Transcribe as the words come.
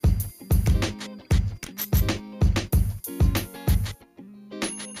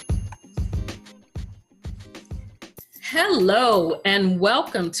Hello, and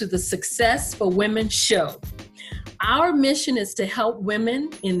welcome to the Success for Women show. Our mission is to help women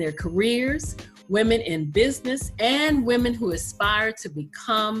in their careers, women in business, and women who aspire to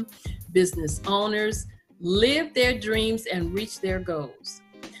become business owners, live their dreams, and reach their goals.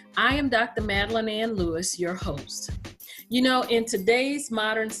 I am Dr. Madeline Ann Lewis, your host. You know, in today's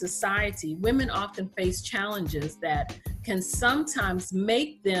modern society, women often face challenges that can sometimes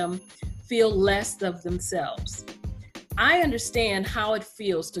make them feel less of themselves. I understand how it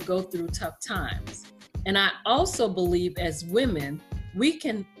feels to go through tough times. And I also believe as women,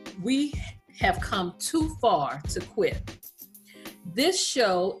 we have come too far to quit. This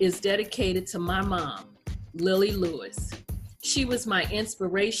show is dedicated to my mom, Lily Lewis. She was my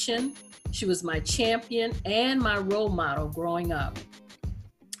inspiration, she was my champion, and my role model growing up.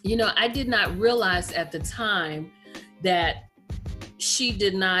 You know, I did not realize at the time that she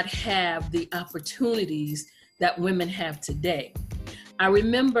did not have the opportunities that women have today. I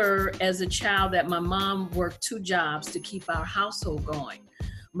remember as a child that my mom worked 2 jobs to keep our household going.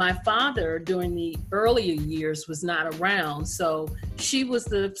 My father, during the earlier years, was not around, so she was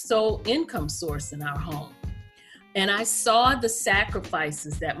the sole income source in our home. And I saw the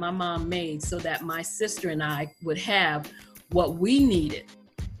sacrifices that my mom made so that my sister and I would have what we needed.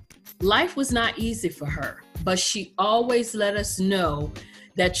 Life was not easy for her, but she always let us know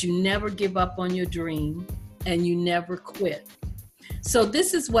that you never give up on your dream and you never quit. So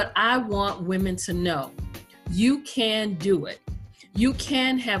this is what I want women to know. You can do it. You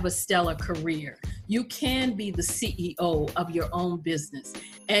can have a stellar career. You can be the CEO of your own business,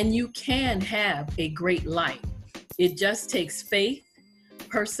 and you can have a great life. It just takes faith,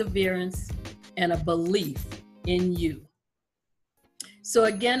 perseverance, and a belief in you. So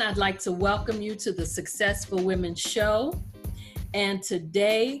again, I'd like to welcome you to the Success for Women show. And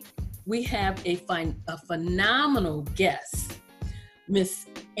today we have a phenomenal guest, Miss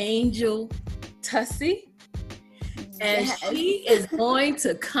Angel Tussey. And she is going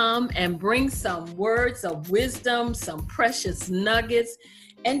to come and bring some words of wisdom, some precious nuggets,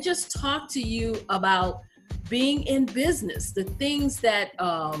 and just talk to you about being in business, the things that,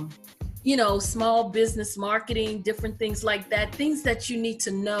 small business marketing, different things like that, things that you need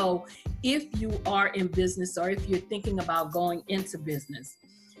to know if you are in business or if you're thinking about going into business.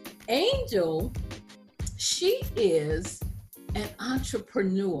 Angel, she is an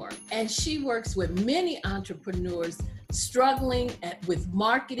entrepreneur, and she works with many entrepreneurs struggling with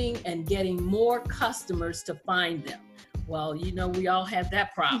marketing and getting more customers to find them. Well, you know, we all have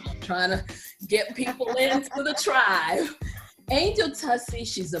that problem, trying to get people into the tribe. Angel Tussey,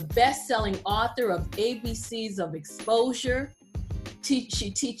 she's a best-selling author of ABCs of Exposure. She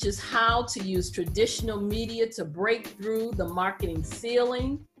teaches how to use traditional media to break through the marketing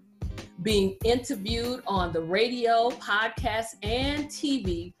ceiling. Being interviewed on the radio, podcast, and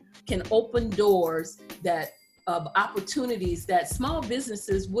TV can open doors of opportunities that small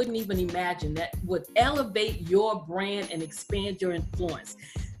businesses wouldn't even imagine, that would elevate your brand and expand your influence.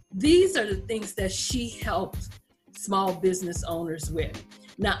 These are the things that she helps small business owners with.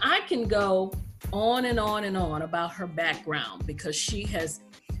 Now, I can go on and on and on about her background because she has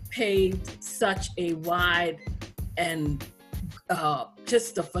paved such a wide and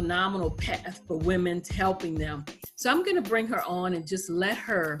just a phenomenal path for women, helping them. So I'm going to bring her on and just let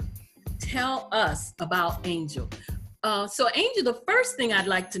her tell us about Angel. So Angel, the first thing I'd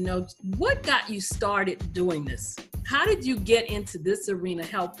like to know, what got you started doing this? How did you get into this arena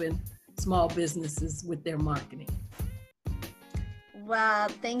helping small businesses with their marketing? Well,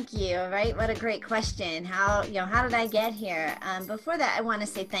 thank you. Right? What a great question. How did I get here? Before that, I want to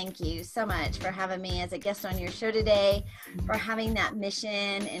say thank you so much for having me as a guest on your show today, for having that mission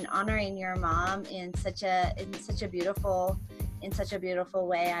and honoring your mom in such a beautiful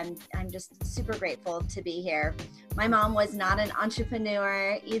way. I'm just super grateful to be here. My mom was not an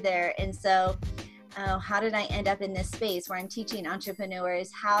entrepreneur either, and so how did I end up in this space where I'm teaching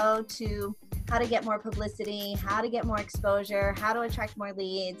entrepreneurs how to get more publicity, how to get more exposure, how to attract more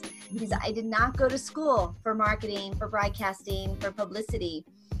leads, because I did not go to school for marketing, for broadcasting, for publicity.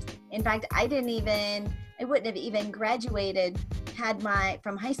 In fact, I wouldn't have even graduated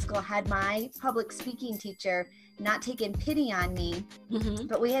from high school had my public speaking teacher not taken pity on me. Mm-hmm.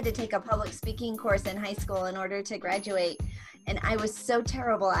 But we had to take a public speaking course in high school in order to graduate. And I was so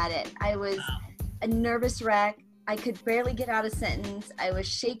terrible at it. I was a nervous wreck. I could barely get out a sentence. I was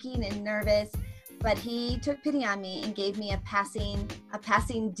shaking and nervous, but he took pity on me and gave me a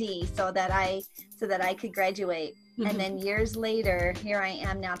passing D so that I could graduate. Mm-hmm. And then years later, here I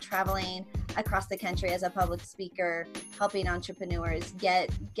am now traveling across the country as a public speaker, helping entrepreneurs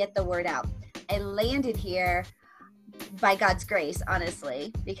get the word out. I landed here by God's grace,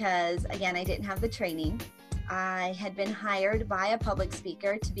 honestly, because again, I didn't have the training. I had been hired by a public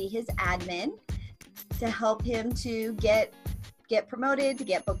speaker to be his admin, to help him to get promoted, to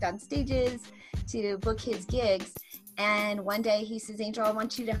get booked on stages, to book his gigs. And one day he says, Angel, I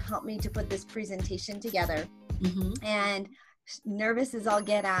want you to help me to put this presentation together. And nervous as all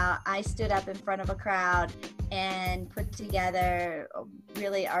get out, I stood up in front of a crowd and put together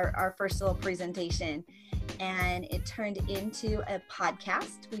really our first little presentation. And it turned into a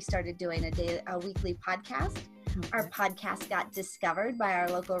podcast. We started doing a weekly podcast. Our podcast got discovered by our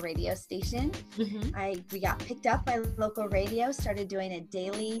local radio station. We got picked up by local radio, started doing a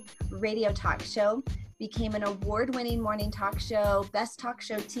daily radio talk show, became an award-winning morning talk show, best talk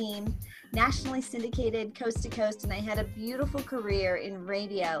show team, nationally syndicated coast to coast, and I had a beautiful career in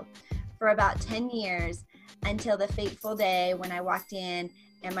radio for about 10 years until the fateful day when I walked in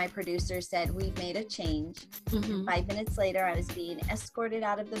and my producer said, we've made a change. 5 minutes later, I was being escorted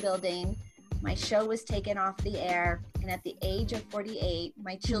out of the building. My show was taken off the air, and at the age of 48,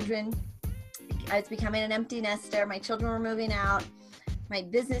 my children, I was becoming an empty nester. My children were moving out. My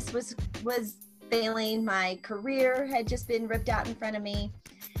business was failing. My career had just been ripped out in front of me,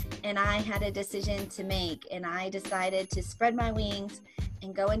 and I had a decision to make, and I decided to spread my wings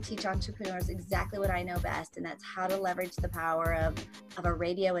and go and teach entrepreneurs exactly what I know best, and that's how to leverage the power of a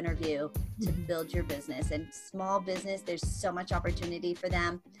radio interview to build your business. And small business, there's so much opportunity for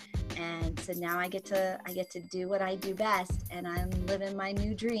them. And so now I get to do what I do best, and I'm living my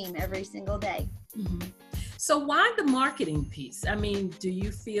new dream every single day. So why the marketing piece? I mean, do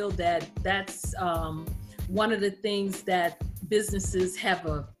you feel that that's one of the things that businesses have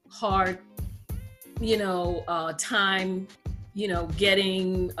a hard, time,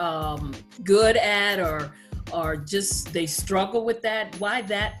 getting good at, or just they struggle with that? Why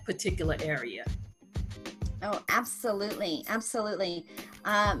that particular area? Oh, absolutely. Absolutely.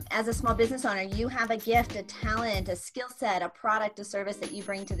 As a small business owner, you have a gift, a talent, a skill set, a product, a service that you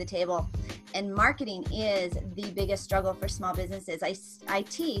bring to the table. And marketing is the biggest struggle for small businesses. I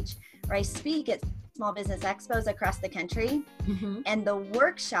teach or I speak at small business expos across the country, and the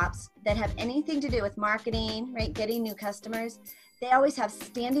workshops that have anything to do with marketing, right, getting new customers, they always have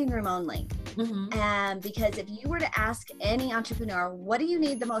standing room only. And because if you were to ask any entrepreneur, what do you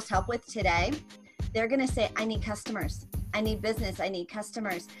need the most help with today? They're going to say, I need customers. I need business. I need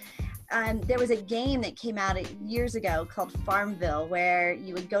customers. There was a game that came out years ago called Farmville, where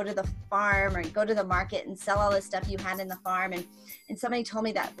you would go to the farm or go to the market and sell all the stuff you had in the farm. And somebody told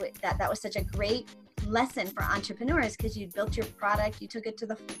me that was such a great lesson for entrepreneurs, because you built your product, you took it to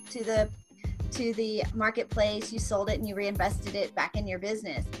the marketplace, you sold it, and you reinvested it back in your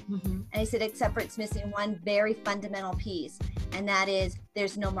business. And I said, except for it's missing one very fundamental piece, and that is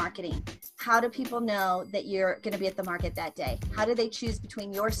there's no marketing. How do people know that you're going to be at the market that day? How do they choose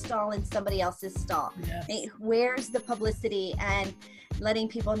between your stall and somebody else's stall? Yes. Right? Where's the publicity and letting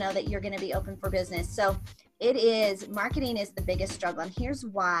people know that you're going to be open for business? So marketing is the biggest struggle. And here's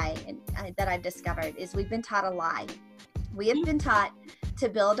why that I've discovered is we've been taught a lie. We have been taught to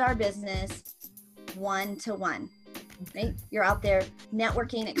build our business one-to-one. Right? You're out there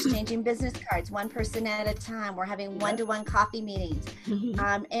networking, exchanging business cards, one person at a time. We're having one-to-one coffee meetings,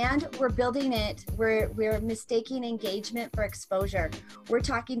 and we're building it. We're mistaking engagement for exposure. We're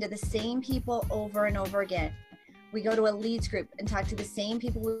talking to the same people over and over again. We go to a leads group and talk to the same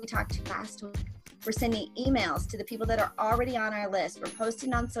people we talked to last week. We're sending emails to the people that are already on our list. We're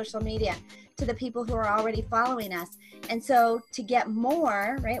posting on social media to the people who are already following us. And so to get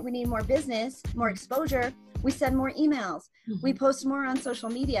more, right, we need more business, more exposure. We send more emails. We post more on social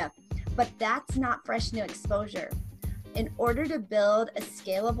media, but that's not fresh new exposure. In order to build a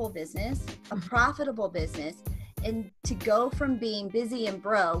scalable business, a profitable business, and to go from being busy and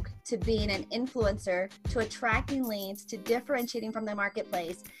broke to being an influencer, to attracting leads, to differentiating from the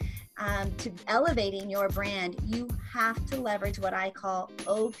marketplace, to elevating your brand, you have to leverage what I call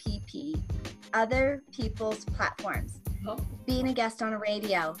OPP, other people's platforms. Being a guest on a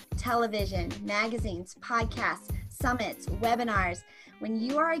radio, television, magazines, podcasts, summits, webinars. When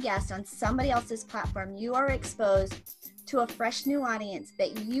you are a guest on somebody else's platform, you are exposed to a fresh new audience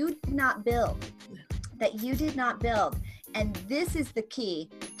that you did not build, And this is the key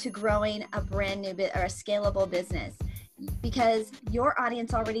to growing a brand new or a scalable business, because your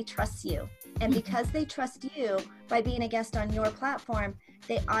audience already trusts you. And because they trust you by being a guest on your platform,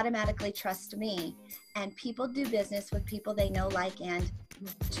 they automatically trust me. And people do business with people they know, like, and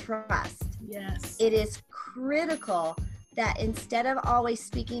trust. Yes. It is critical that instead of always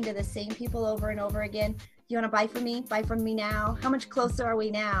speaking to the same people over and over again, you want to buy from me? Buy from me now. How much closer are we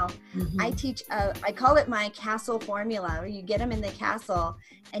now? Mm-hmm. I teach, I call it my castle formula, where you get them in the castle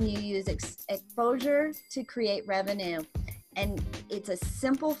and you use exposure to create revenue. And it's a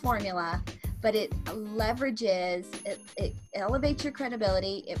simple formula, but it leverages, it elevates your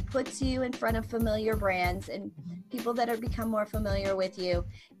credibility. It puts you in front of familiar brands and people that have become more familiar with you.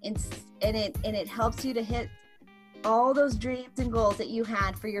 And it helps you to hit all those dreams and goals that you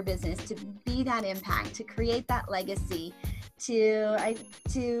had for your business, to be that impact, to create that legacy, to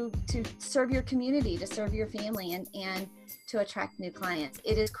serve your community, to serve your family, and to attract new clients.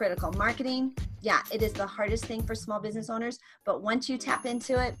 It is critical. Marketing, yeah, it is the hardest thing for small business owners, but once you tap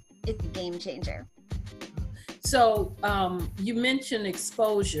into it, it's a game changer. So you mentioned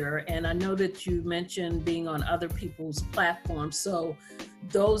exposure, and I know that you mentioned being on other people's platforms. So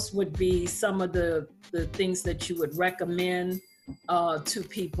those would be some of the things that you would recommend to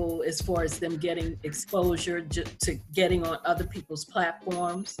people as far as them getting exposure to getting on other people's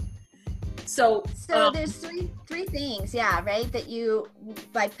platforms. So there's three things, yeah, right? That you,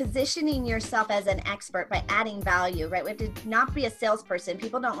 by positioning yourself as an expert, by adding value, right? We have to not be a salesperson.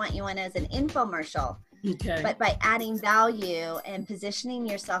 People don't want you in as an infomercial. Okay. But by adding value and positioning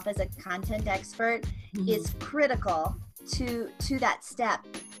yourself as a content expert is critical to that step.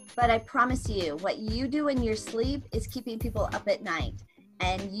 But I promise you, what you do in your sleep is keeping people up at night.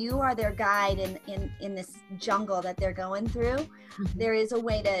 And you are their guide in this jungle that they're going through. There is a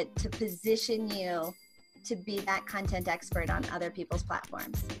way to position you to be that content expert on other people's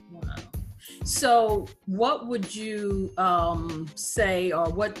platforms. Wow. So what would you say, or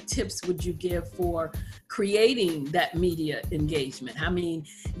what tips would you give for creating that media engagement? I mean,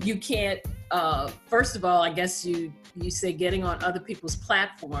 you can't, first of all, I guess you say getting on other people's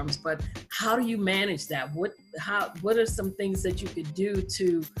platforms, but how do you manage that? What are some things that you could do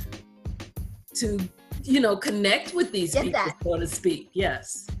to connect with these people, so to speak?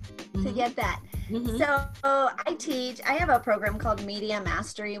 Yes. To get that. So I have a program called Media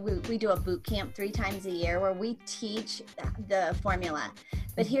Mastery. We do a boot camp 3 times a year where we teach the formula.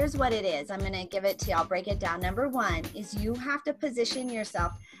 But here's what it is. I'm going to give it to you. I'll break it down. Number 1 is you have to position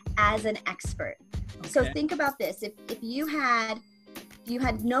yourself as an expert. Okay. So think about this. If you had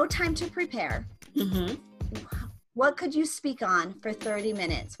no time to prepare, what could you speak on for 30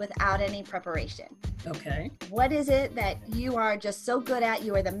 minutes without any preparation? Okay. What is it that you are just so good at,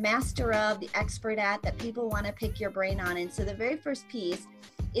 you are the master of, the expert at, that people want to pick your brain on? And so the very first piece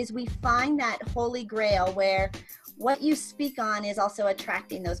is we find that holy grail where what you speak on is also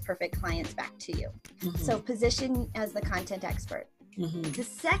attracting those perfect clients back to you. So position as the content expert. The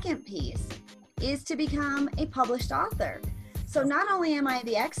second piece is to become a published author. So not only am I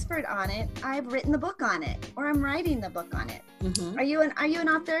the expert on it, I've written the book on it, or I'm writing the book on it. Are you an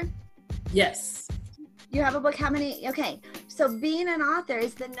author? Yes. You have a book? How many? Okay. So being an author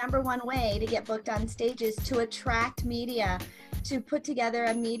is the #1 way to get booked on stages, to attract media, to put together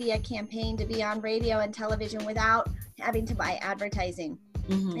a media campaign, to be on radio and television without having to buy advertising.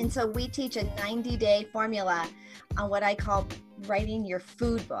 And so we teach a 90-day formula on what I call writing your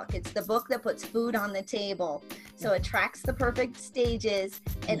food book. It's the book that puts food on the table. So it tracks the perfect stages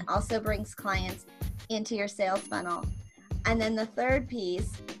and also brings clients into your sales funnel. And then the third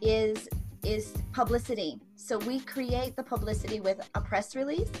piece is publicity. So we create the publicity with a press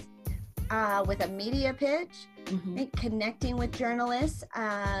release, with a media pitch, right? Connecting with journalists,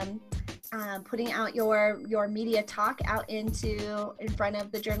 putting out your media talk out in front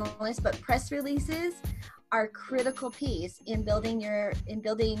of the journalists. But press releases are a critical piece in building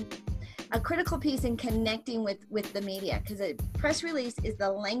a critical piece in connecting with the media, because a press release is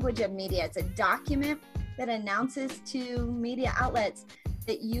the language of media. It's a document that announces to media outlets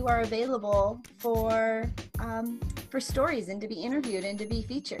that you are available for stories and to be interviewed and to be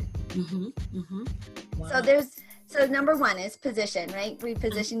featured. Wow. So number 1 is position, right? We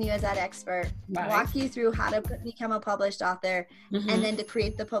position you as that expert, walk you through how to become a published author, and then to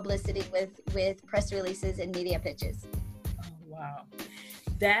create the publicity with press releases and media pitches. Oh, wow.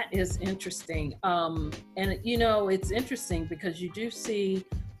 That is interesting. And it's interesting because you do see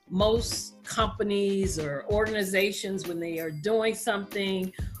most companies or organizations, when they are doing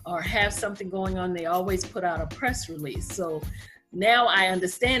something or have something going on, they always put out a press release. So now I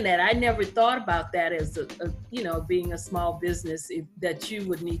understand that. I never thought about that as being a small business, that you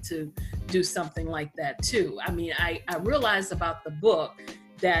would need to do something like that too. I mean, I realized about the book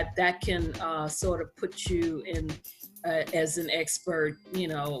that can sort of put you in as an expert,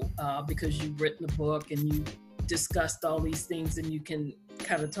 because you've written the book and you discussed all these things, and you can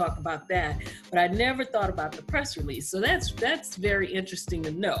kind of talk about that. But I never thought about the press release. So that's very interesting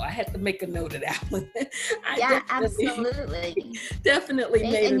to know. I had to make a note of that one. Absolutely. Definitely made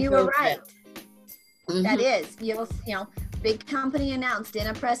a note. And you were right. Mm-hmm. That is, big company announced in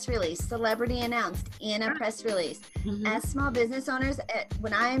a press release, celebrity announced in a press release. Mm-hmm. As small business owners,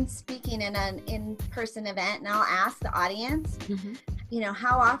 when I'm speaking in an in-person event, and I'll ask the audience,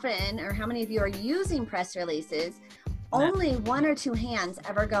 how often or how many of you are using press releases? Only one or two hands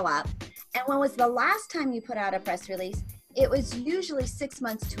ever go up. And when was the last time you put out a press release? It was usually 6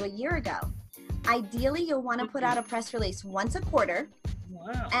 months to a year ago. Ideally, you'll want to put out a press release once a quarter.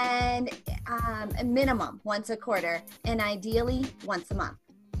 Wow. And a minimum once a quarter, and ideally once a month.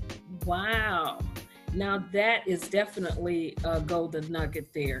 Wow. Now that is definitely a golden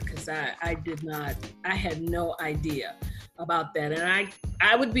nugget there, because I had no idea about that. And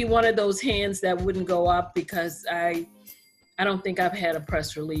I would be one of those hands that wouldn't go up, because I don't think I've had a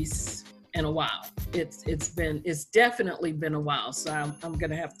press release in a while. It's definitely been a while. So I'm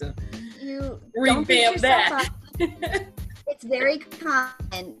going to have to revamp that. It's very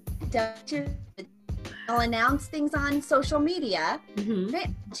common. I'll announce things on social media. Mm-hmm. Right?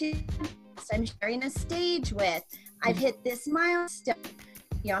 I'm sharing a stage with. I've hit this milestone.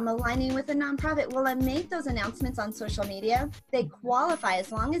 I'm aligning with a nonprofit. Well, I make those announcements on social media. They qualify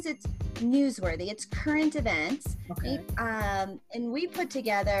as long as it's newsworthy. It's current events. Okay. And we put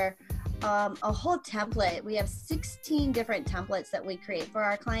together a whole template. We have 16 different templates that we create for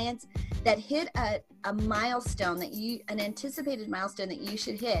our clients that hit a milestone an anticipated milestone that you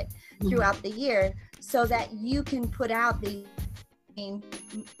should hit throughout the year, so that you can put out the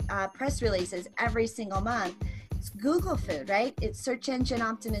press releases every single month. It's Google food, right? It's search engine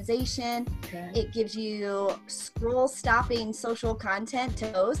optimization. Okay. It gives you scroll stopping social content to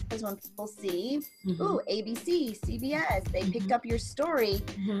post, because when people see, ooh, ABC, CBS, they picked up your story.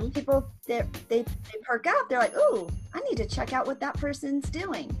 People, they perk up. They're like, ooh, I need to check out what that person's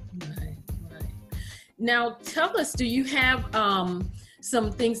doing. Right. Now, tell us, do you have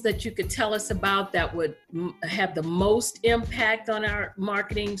some things that you could tell us about that would have the most impact on our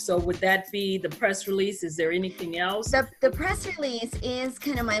marketing? So would that be the press release? Is there anything else? The press release is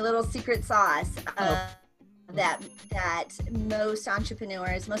kind of my little secret sauce that most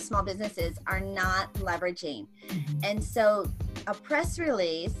entrepreneurs, most small businesses are not leveraging. And so a press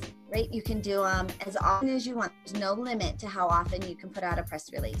release, right, you can do them as often as you want. There's no limit to how often you can put out a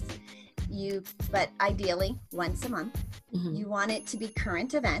press release. But ideally once a month. You want it to be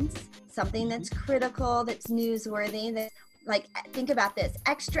current events, something that's critical, that's newsworthy, that, like, think about this,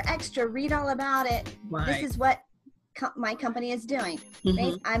 extra, read all about it. Right. This is what my company is doing.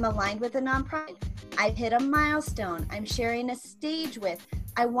 Right? I'm aligned with a nonprofit. I've hit a milestone. I'm sharing a stage with.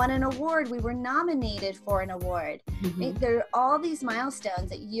 I won an award. We were nominated for an award. Right? There are all these milestones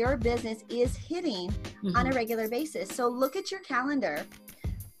that your business is hitting on a regular basis. So look at your calendar.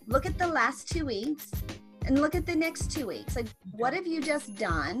 Look at the last 2 weeks and look at the next 2 weeks. Like, what have you just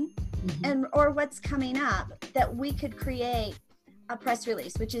done or what's coming up that we could create a press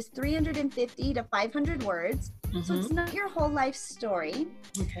release, which is 350 to 500 words. So it's not your whole life story.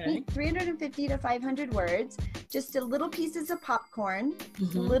 Okay. 350 to 500 words, just a little pieces of popcorn,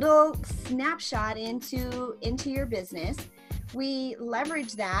 little snapshot into your business. We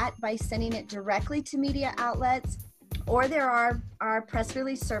leverage that by sending it directly to media outlets, or there are press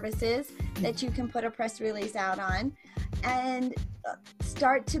release services that you can put a press release out on, and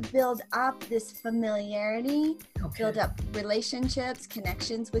start to build up this familiarity, build up relationships,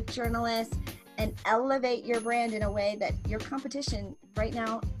 connections with journalists, and elevate your brand in a way that your competition right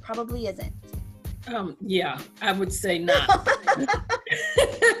now probably isn't. Yeah, I would say not.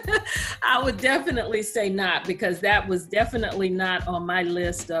 I would definitely say not, because that was definitely not on my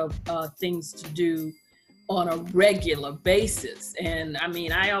list of things to do on a regular basis. And I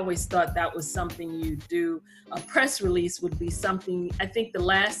mean, I always thought that was something you do. A press release would be something, I think the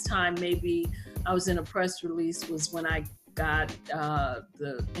last time maybe I was in a press release was when I got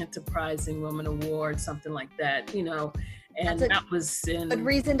the Enterprising Woman Award, something like that, you know, and that was in... Good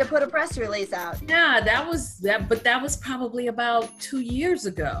reason to put a press release out. Yeah, but that was probably about 2 years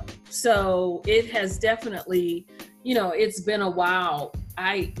ago. So it has definitely, you know, it's been a while.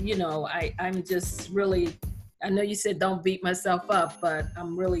 I'm just really, I know you said don't beat myself up, but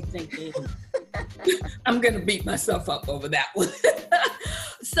I'm really thinking I'm going to beat myself up over that one.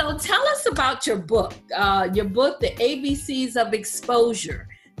 So tell us about your book, The ABCs of Exposure.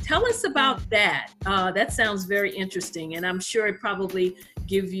 Tell us about that. That sounds very interesting, and I'm sure it probably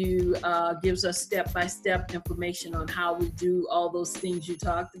gives us step-by-step information on how we do all those things you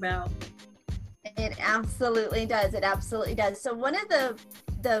talked about. It absolutely does. It absolutely does. So one of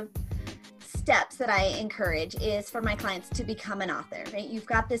the steps that I encourage is for my clients to become an author, right? You've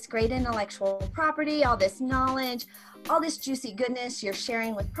got this great intellectual property, all this knowledge, all this juicy goodness you're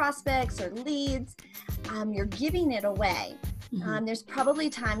sharing with prospects or leads. You're giving it away. There's probably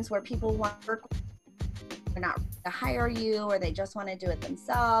times where people want to work, they're not to hire you, or they just want to do it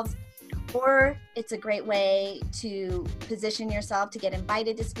themselves. Or it's a great way to position yourself to get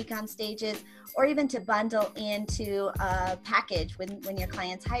invited to speak on stages, or even to bundle into a package when your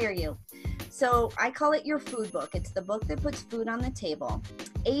clients hire you. So I call it your food book. It's the book that puts food on the table.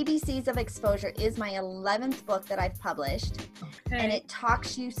 ABCs of Exposure is my 11th book that I've published. Okay. And it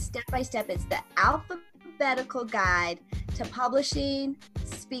talks you step by step. It's the alphabetical guide to publishing,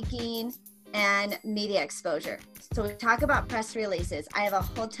 speaking, and media exposure. So we talk about press releases. I have a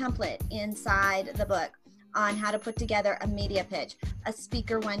whole template inside the book on how to put together a media pitch, a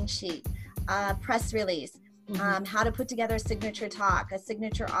speaker one sheet, a press release, how to put together a signature talk, a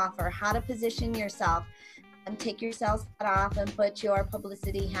signature offer, how to position yourself, and take your sales hat off and put your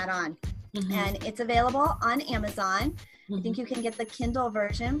publicity hat on. And it's available on Amazon. I think you can get the Kindle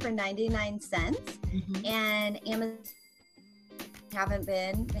version for 99 cents. And Amazon hadn't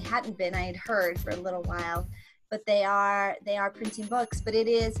been, I had heard for a little while, but they are printing books. But it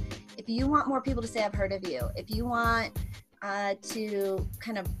is, if you want more people to say I've heard of you, if you want to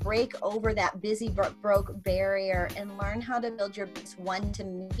kind of break over that busy broke barrier and learn how to build your business one to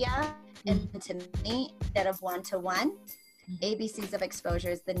media and to me instead of one to one, ABCs of Exposure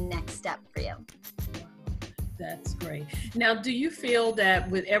is the next step for you. That's great. Now, do you feel that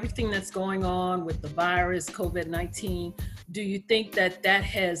with everything that's going on with the virus, COVID-19, do you think that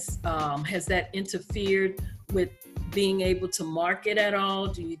has that interfered with being able to market at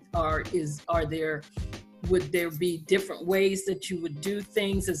all? Would there be different ways that you would do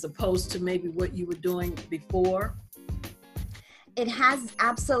things as opposed to maybe what you were doing before? It has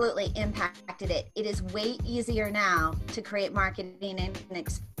absolutely impacted it. It is way easier now to create marketing and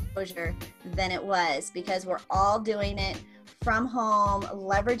exposure than it was, because we're all doing it from home,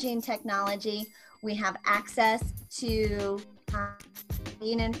 leveraging technology. We have access to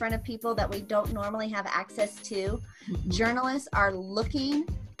being in front of people that we don't normally have access to. Journalists are looking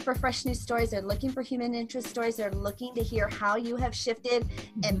for fresh news stories. They're looking for human interest stories. They're looking to hear how you have shifted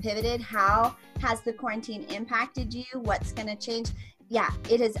and pivoted. How has the quarantine impacted you? What's going to change? Yeah,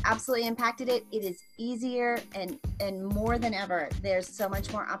 it has absolutely impacted it. It is easier and more than ever. There's so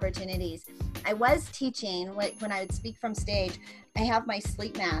much more opportunities. I was teaching when I would speak from stage. I have my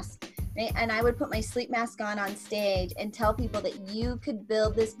sleep mask, right? And I would put my sleep mask on stage and tell people that you could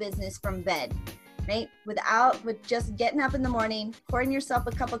build this business from bed, right? With just getting up in the morning, pouring yourself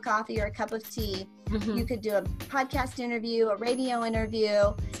a cup of coffee or a cup of tea. You could do a podcast interview, a radio interview.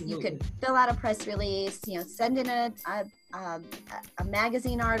 Absolutely. You could fill out a press release, send in a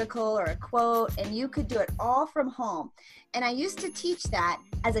magazine article or a quote, and you could do it all from home. And I used to teach that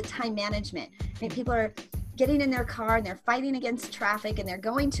as a time management. I mean, people are getting in their car and they're fighting against traffic and they're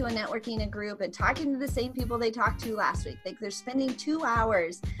going to a networking group and talking to the same people they talked to last week. Like, they're spending 2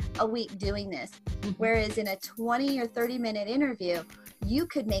 hours a week doing this. Whereas in a 20 or 30-minute interview, you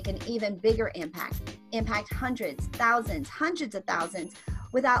could make an even bigger impact hundreds, thousands, hundreds of thousands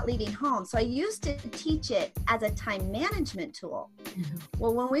without leaving home. So I used to teach it as a time management tool.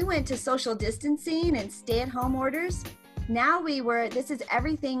 Well, when we went to social distancing and stay-at-home orders, now this is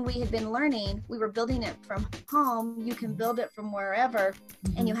everything we had been learning. We were building it from home. You can build it from wherever,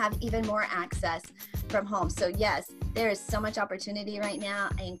 and you have even more access from home. So yes, there is so much opportunity right now.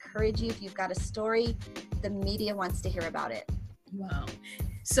 I encourage you, if you've got a story, the media wants to hear about it. Wow.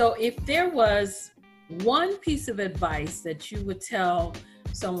 So if there was one piece of advice that you would tell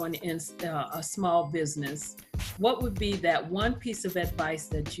someone in a small business, what would be that one piece of advice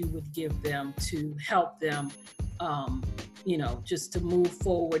that you would give them to help them, just to move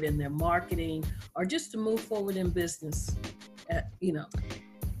forward in their marketing or just to move forward in business,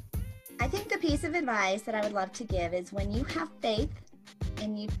 I think the piece of advice that I would love to give is, when you have faith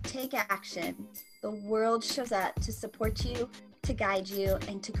and you take action, the world shows up to support you, to guide you,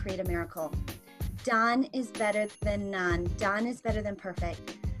 and to create a miracle. Done is better than none. Done is better than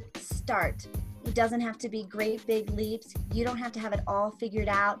perfect. Start. It doesn't have to be great big leaps. You don't have to have it all figured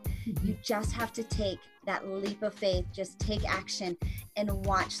out. You just have to take that leap of faith. Just take action and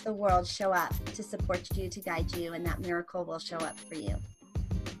watch the world show up to support you, to guide you, and that miracle will show up for you.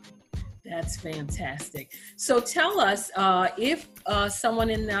 That's fantastic. So tell us, if someone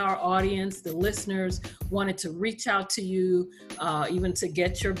in our audience, the listeners, wanted to reach out to you, even to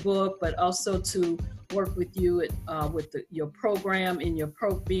get your book, but also to work with you with your program,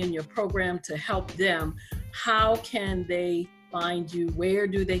 be in your program to help them, how can they find you? Where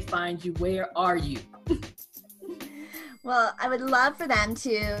do they find you? Where are you? Well, I would love for them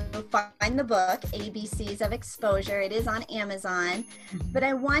to find the book, ABCs of Exposure. It is on Amazon, but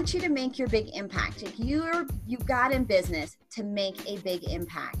I want you to make your big impact. If you got in business to make a big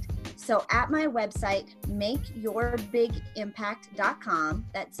impact. So at my website, makeyourbiguimpact.com,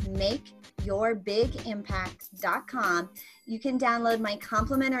 that's makeyourbiguimpact.com, you can download my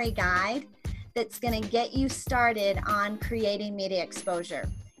complimentary guide that's going to get you started on creating media exposure.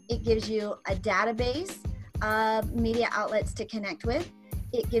 It gives you a database of media outlets to connect with.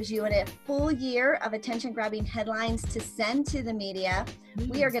 It gives you a full year of attention-grabbing headlines to send to the media.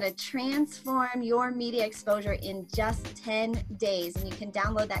 We are going to transform your media exposure in just 10 days, and you can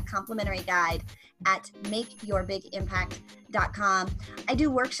download that complimentary guide at makeyourbiguimpact.com. I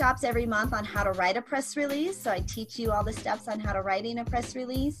do workshops every month on how to write a press release, so I teach you all the steps on how to writing a press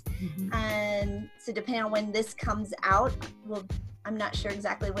release. And so depending on when this comes out, I'm not sure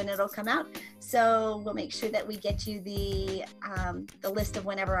exactly when it'll come out, so we'll make sure that we get you the list of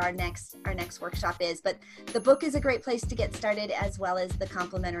whenever our next workshop is. But the book is a great place to get started, as well as the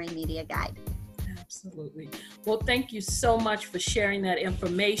complimentary media guide. Absolutely. Well, thank you so much for sharing that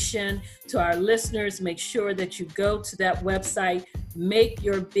information. To our listeners, make sure that you go to that website,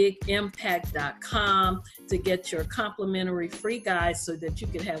 makeyourbiguimpact.com, to get your complimentary free guide so that you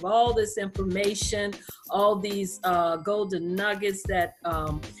can have all this information, all these golden nuggets that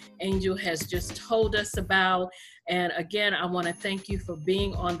Angel has just told us about. And again, I want to thank you for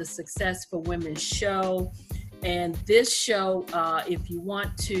being on the Success for Women show. And this show, if you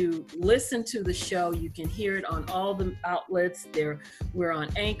want to listen to the show, you can hear it on all the outlets. We're on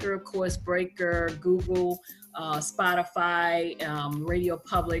Anchor, of course, Breaker, Google, Spotify, Radio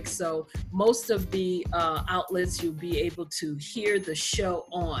Public. So most of the outlets you'll be able to hear the show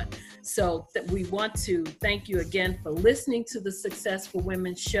on. So we want to thank you again for listening to the Success for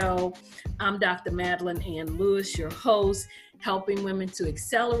Women show. I'm Dr. Madeline Ann Lewis, your host, helping women to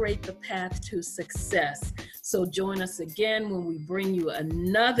accelerate the path to success. So join us again when we bring you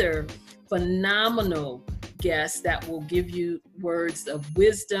another phenomenal guest that will give you words of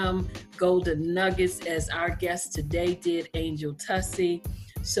wisdom, golden nuggets, as our guest today did, Angel Tussey.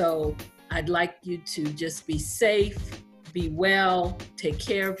 So I'd like you to just be safe, be well, take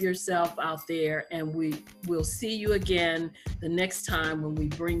care of yourself out there, and we will see you again the next time when we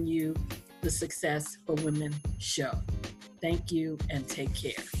bring you the Success for Women show. Thank you and take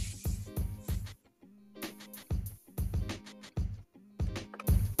care.